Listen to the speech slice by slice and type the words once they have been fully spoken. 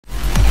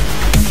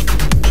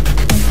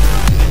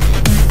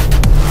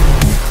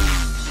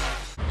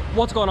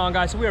What's going on,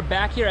 guys? So we are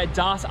back here at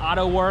Das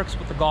Auto Works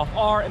with the Golf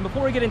R, and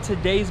before we get into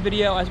today's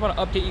video, I just want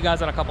to update you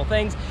guys on a couple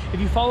things. If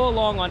you follow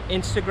along on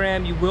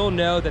Instagram, you will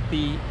know that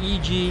the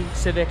EG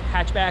Civic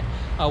hatchback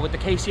with the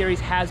K-Series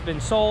has been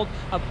sold.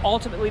 I've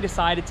ultimately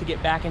decided to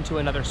get back into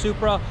another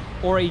Supra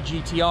or a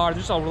GTR.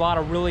 There's a lot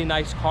of really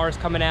nice cars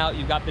coming out.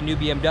 You've got the new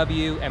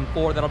BMW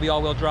M4 that'll be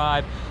all-wheel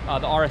drive,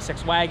 the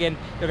RS6 wagon.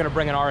 They're going to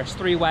bring an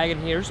RS3 wagon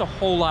here. There's a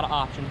whole lot of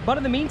options. But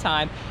in the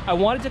meantime, I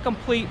wanted to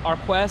complete our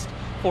quest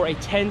for a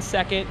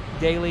 10-second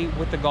daily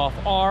with the Golf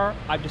R.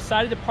 I've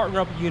decided to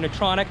partner up with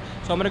Unitronic,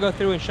 so I'm gonna go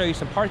through and show you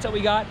some parts that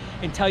we got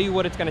and tell you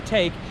what it's gonna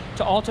take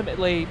to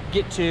ultimately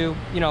get to,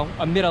 you know,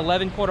 a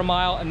mid-11 quarter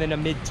mile and then a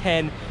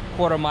mid-10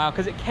 quarter mile,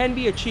 because it can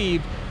be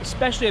achieved,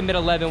 especially a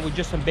mid-11 with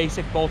just some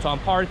basic bolt-on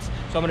parts.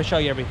 So I'm gonna show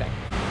you everything.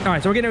 All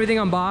right, so we're getting everything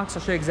unboxed.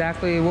 I'll show you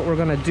exactly what we're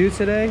gonna do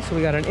today. So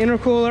we got an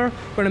intercooler.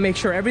 We're gonna make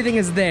sure everything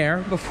is there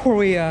before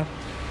we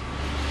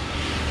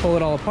pull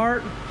it all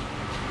apart.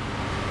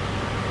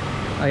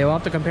 You'll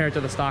have to compare it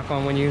to the stock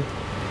one when you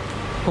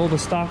pull the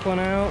stock one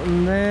out.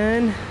 And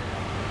then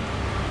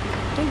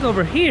I think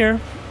over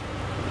here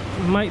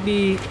might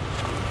be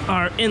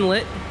our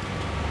inlet.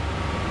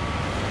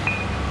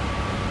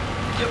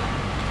 Yep.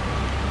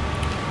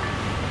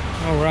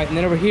 All right, and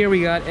then over here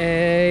we got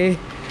a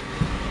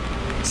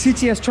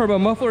CTS turbo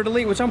muffler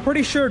delete, which I'm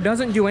pretty sure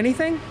doesn't do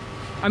anything.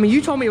 I mean,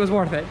 you told me it was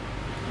worth it,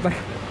 but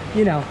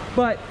you know,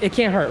 but it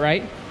can't hurt,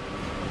 right?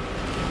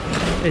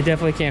 It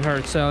definitely can't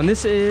hurt. So, and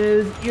this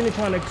is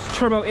UniCONNECT's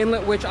turbo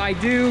inlet, which I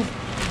do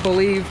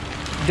believe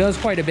does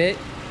quite a bit.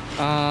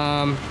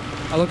 I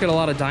look at a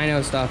lot of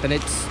dyno stuff, and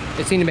it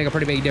seemed to make a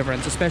pretty big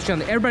difference, especially on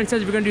the, everybody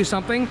says if you're gonna do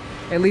something,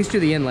 at least do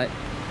the inlet.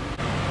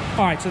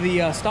 All right, so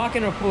the stock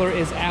intercooler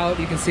is out.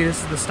 You can see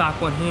this is the stock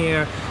one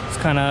here. It's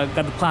kind of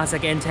got the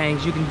plastic end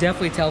tanks. You can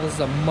definitely tell this is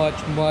a much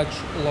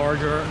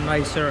larger,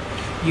 nicer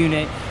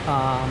unit,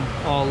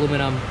 all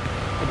aluminum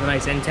with the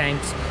nice end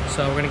tanks.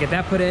 So we're gonna get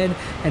that put in,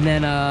 and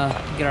then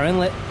get our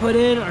inlet put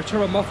in, our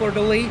turbo muffler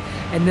delete,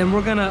 and then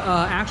we're gonna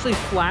actually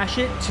flash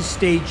it to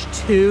stage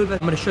 2. I'm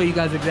gonna show you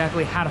guys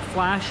exactly how to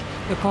flash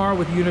the car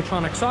with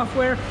Unitronic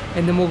software,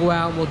 and then we'll go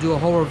out and we'll do a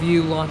whole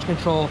review, launch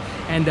control,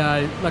 and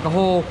like a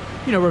whole,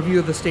 you know, review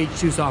of the stage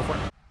 2 software.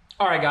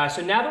 All right, guys,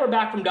 so now that we're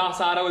back from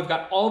Das Auto, we've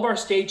got all of our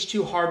stage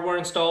 2 hardware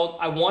installed.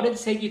 I wanted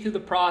to take you through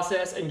the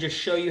process and just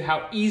show you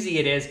how easy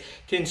it is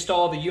to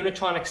install the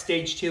Unitronic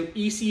stage 2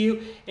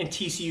 ECU and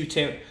TCU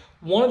tune.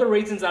 One of the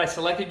reasons that I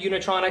selected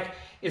Unitronic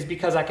is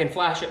because I can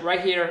flash it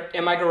right here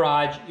in my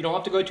garage. You don't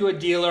have to go to a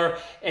dealer,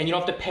 and you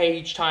don't have to pay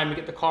each time to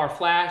get the car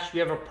flashed. If you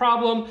have a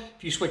problem,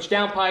 if you switch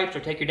downpipes or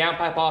take your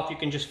downpipe off, you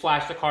can just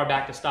flash the car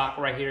back to stock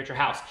right here at your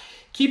house.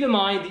 Keep in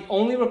mind, the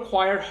only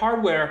required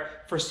hardware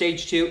for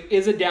stage 2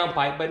 is a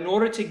downpipe, but in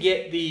order to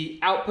get the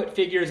output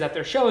figures that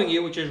they're showing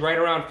you, which is right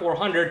around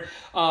 400,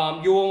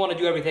 you will want to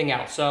do everything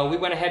else. So we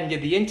went ahead and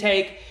did the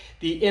intake,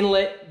 the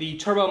inlet, the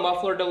turbo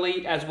muffler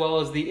delete, as well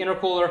as the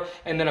intercooler,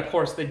 and then of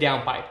course the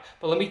downpipe.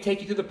 But let me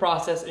take you through the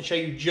process and show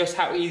you just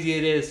how easy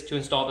it is to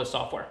install this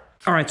software.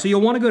 All right, so you'll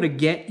want to go to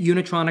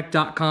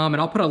getunitronic.com, and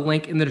I'll put a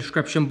link in the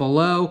description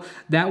below.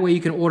 That way you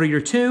can order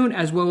your tune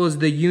as well as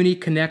the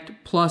UniCONNECT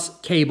Plus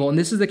cable. And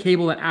this is the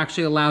cable that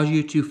actually allows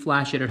you to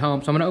flash it at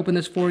home. So I'm going to open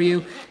this for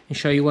you and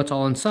show you what's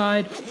all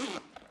inside.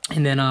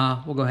 And then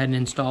we'll go ahead and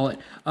install it.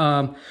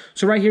 So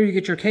right here you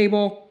get your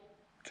cable.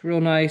 It's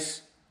real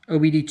nice.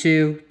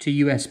 OBD2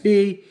 to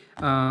USB.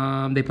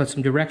 They put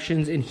some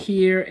directions in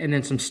here and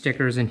then some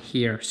stickers in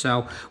here.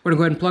 So we're gonna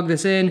go ahead and plug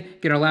this in,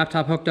 get our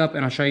laptop hooked up,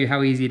 and I'll show you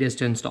how easy it is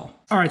to install.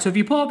 All right, so if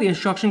you pull out the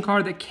instruction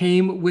card that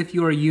came with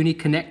your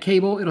UniCONNECT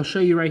cable, it'll show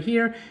you right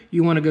here.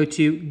 You wanna go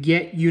to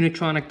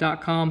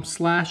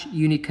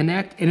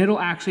getunitronic.com/UniCONNECT, and it'll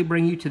actually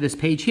bring you to this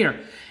page here.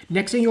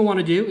 Next thing you'll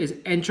wanna do is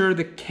enter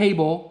the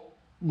cable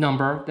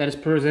number that is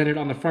presented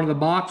on the front of the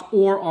box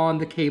or on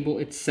the cable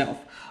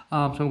itself. So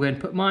I'm going to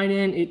put mine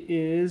in. It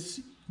is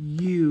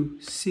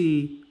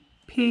UCP.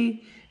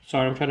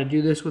 Sorry, I'm trying to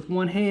do this with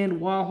one hand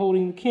while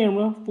holding the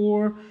camera.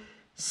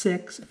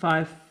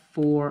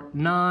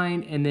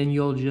 46549, and then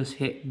you'll just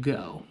hit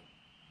go.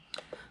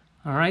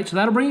 All right, so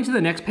that'll bring you to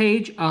the next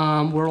page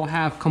where we'll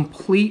have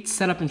complete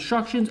setup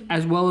instructions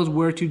as well as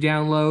where to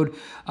download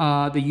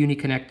the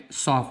UniCONNECT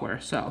software.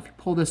 So if you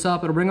pull this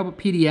up, it'll bring up a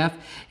PDF,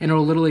 and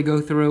it'll literally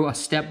go through a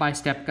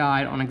step-by-step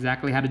guide on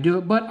exactly how to do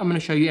it, but I'm gonna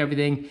show you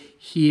everything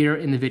here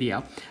in the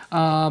video.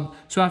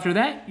 So after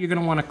that, you're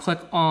gonna wanna click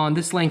on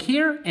this link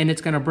here, and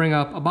it's gonna bring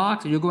up a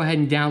box, and you'll go ahead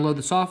and download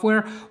the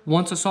software.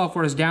 Once the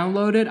software is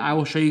downloaded, I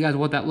will show you guys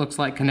what that looks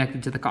like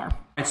connected to the car.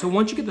 So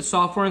once you get the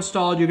software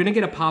installed, you're gonna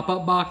get a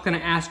pop-up box gonna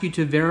ask you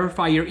to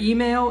verify your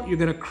email. You're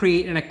gonna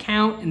create an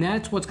account, and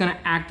that's what's gonna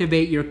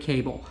activate your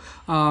cable.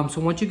 So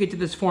once you get to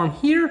this form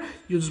here,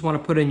 you'll just wanna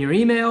put in your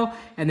email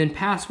and then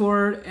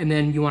password, and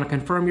then you wanna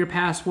confirm your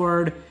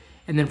password.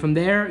 And then from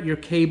there, your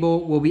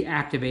cable will be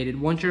activated.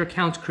 Once your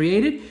account's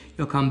created,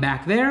 you'll come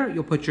back there,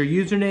 you'll put your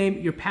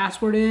username, your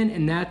password in,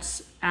 and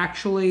that's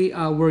actually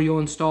where you'll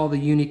install the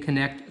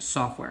UniCONNECT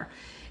software.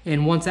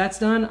 And once that's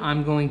done,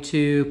 I'm going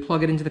to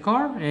plug it into the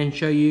car and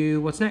show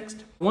you what's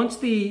next. Once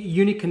the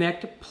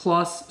UniCONNECT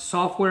Plus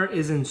software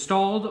is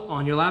installed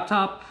on your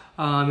laptop,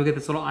 you'll get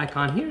this little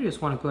icon here. You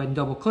just want to go ahead and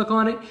double click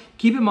on it.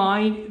 Keep in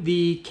mind,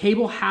 the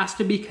cable has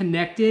to be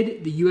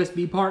connected, the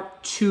USB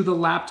part, to the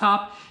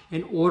laptop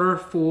in order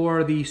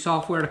for the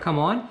software to come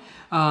on.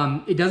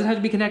 It doesn't have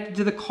to be connected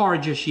to the car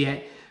just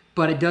yet,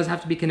 but it does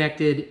have to be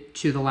connected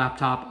to the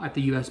laptop at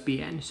the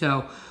USB end.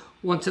 So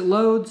once it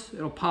loads,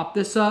 it'll pop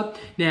this up.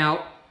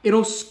 Now,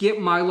 it'll skip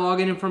my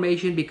login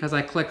information because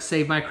I click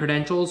Save My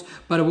Credentials,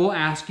 but it will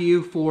ask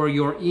you for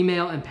your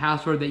email and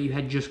password that you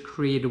had just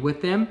created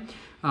with them.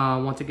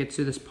 Once it gets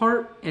to this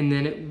part, and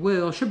then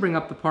it should bring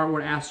up the part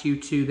where it asks you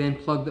to then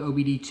plug the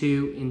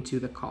OBD2 into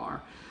the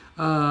car.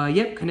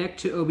 Yep, connect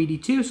to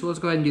OBD2, so let's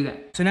go ahead and do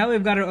that. So now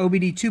we've got our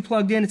OBD2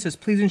 plugged in. It says,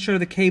 please ensure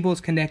the cable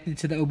is connected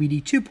to the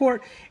OBD2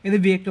 port and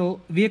the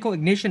vehicle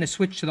ignition is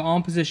switched to the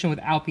on position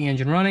without the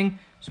engine running.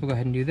 So we'll go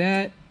ahead and do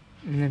that.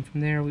 And then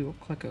from there, we will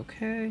click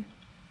OK.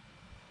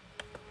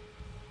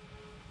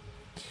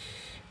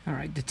 All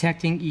right,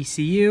 detecting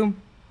ECU.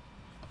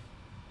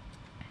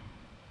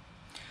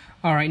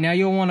 All right, now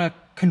you'll want to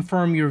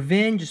confirm your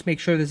VIN. Just make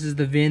sure this is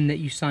the VIN that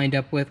you signed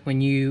up with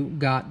when you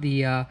got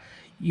the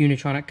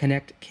Unitronic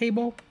Connect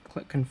cable.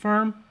 Click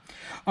confirm.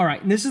 All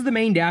right, and this is the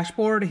main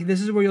dashboard.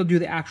 This is where you'll do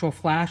the actual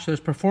flash. So there's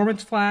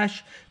performance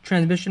flash,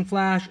 transmission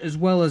flash, as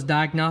well as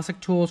diagnostic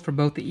tools for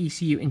both the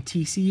ECU and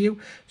TCU.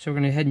 So we're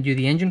going to go ahead and do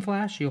the engine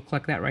flash. You'll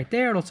click that right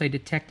there. It'll say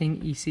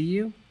detecting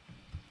ECU.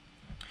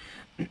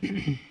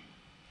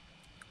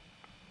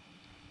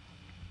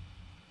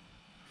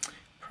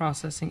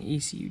 Processing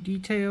ECU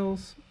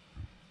details.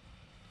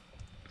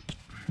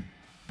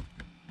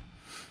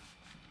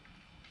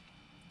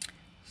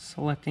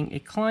 Selecting a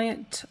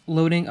client,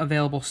 loading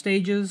available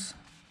stages,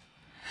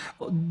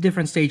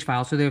 different stage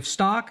files. So they have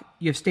stock,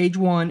 you have stage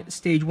 1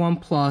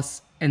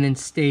 plus, and then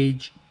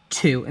stage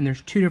 2. And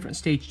there's 2 different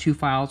stage 2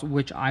 files,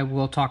 which I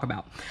will talk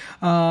about.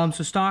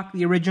 So stock,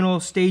 the original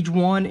stage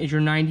 1 is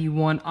your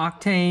 91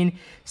 octane.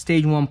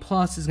 Stage 1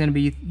 plus is going to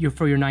be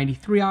for your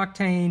 93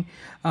 octane.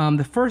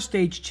 The first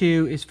stage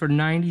 2 is for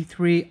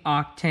 93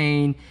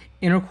 octane,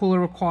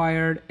 intercooler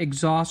required,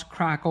 exhaust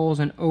crackles,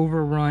 and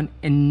overrun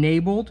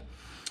enabled.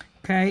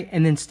 Okay,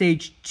 and then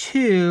stage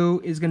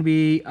 2 is going to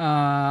be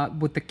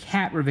with the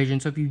CAT revision.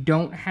 So if you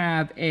don't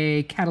have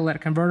a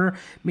catalytic converter,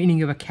 meaning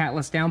you have a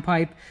catless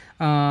downpipe,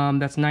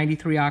 that's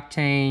 93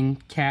 octane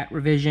CAT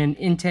revision,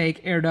 intake,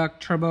 air duct,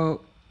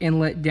 turbo,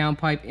 inlet,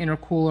 downpipe,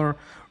 intercooler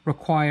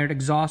required,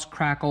 exhaust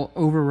crackle,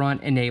 overrun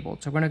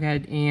enabled. So we're going to go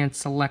ahead and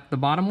select the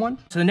bottom one.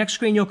 So the next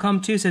screen you'll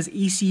come to says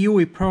ECU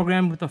we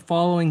programmed with the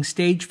following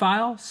stage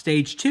file.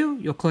 Stage 2,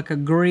 you'll click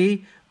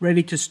agree,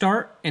 ready to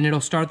start, and it'll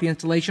start the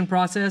installation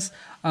process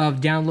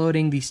of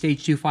downloading the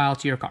stage 2 file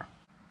to your car.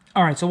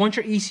 All right, so once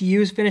your ECU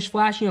is finished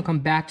flashing, you'll come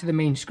back to the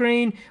main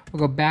screen. We'll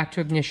go back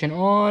to ignition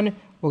on.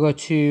 We'll go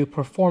to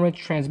performance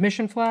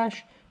transmission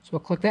flash. So we'll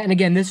click that. And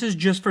again, this is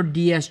just for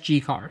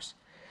DSG cars.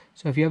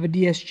 So if you have a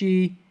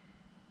DSG,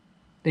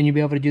 then you'll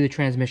be able to do the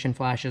transmission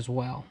flash as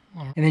well.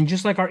 And then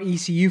just like our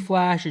ECU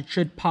flash, it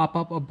should pop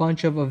up a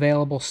bunch of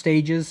available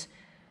stages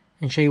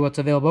and show you what's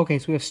available. Okay,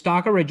 so we have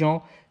stock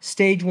original.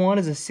 Stage 1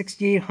 is a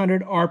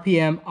 6,800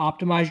 RPM,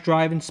 optimized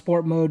drive in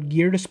sport mode,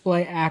 gear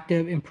display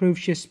active,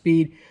 improved shift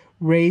speed,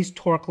 raised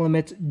torque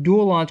limits,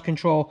 dual launch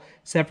control,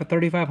 set for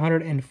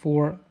 3,500 and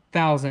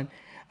 4,000.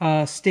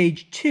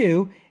 Stage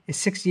 2 is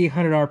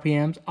 6,800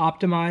 RPMs,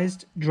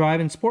 optimized drive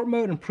in sport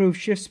mode,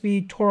 improved shift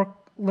speed, torque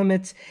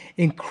limits,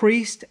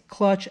 increased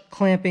clutch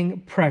clamping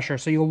pressure.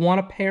 So you'll want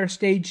to pair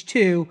stage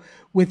 2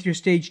 with your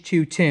stage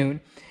 2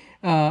 tune.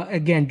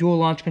 Again, dual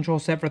launch control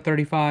set for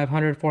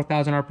 3,500,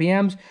 4,000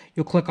 RPMs.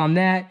 You'll click on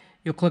that,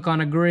 you'll click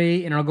on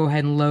agree, and it'll go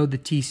ahead and load the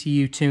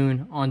TCU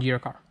tune onto your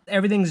car.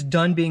 Everything's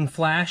done being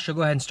flashed. You'll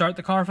go ahead and start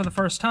the car for the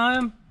first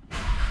time.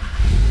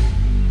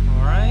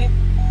 All right.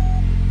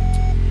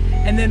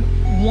 And then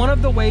one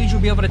of the ways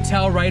you'll be able to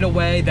tell right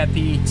away that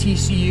the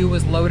TCU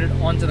was loaded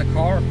onto the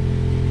car,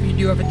 if you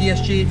do have a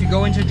DSG, if you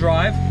go into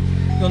drive,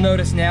 you'll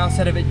notice now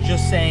instead of it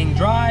just saying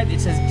drive, it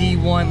says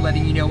D1,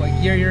 letting you know what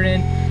gear you're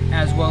in,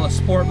 as well as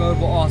sport mode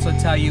will also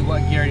tell you what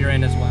gear you're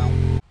in as well.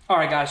 All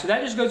right guys, so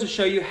that just goes to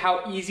show you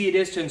how easy it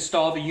is to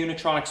install the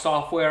Unitronic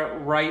software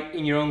right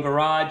in your own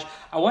garage.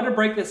 I wanted to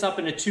break this up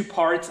into 2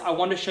 parts. I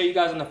wanted to show you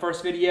guys in the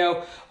first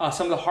video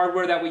some of the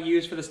hardware that we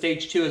use for the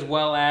stage 2 as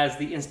well as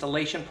the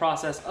installation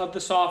process of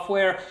the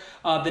software.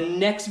 The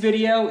next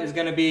video is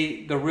going to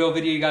be the real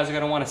video you guys are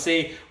going to want to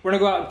see. We're going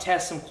to go out and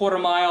test some quarter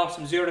mile,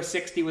 some 0 to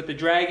 60 with the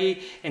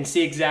Draggy and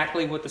see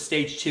exactly what the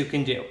stage 2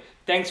 can do.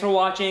 Thanks for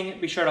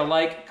watching. Be sure to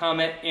like,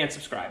 comment, and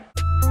subscribe.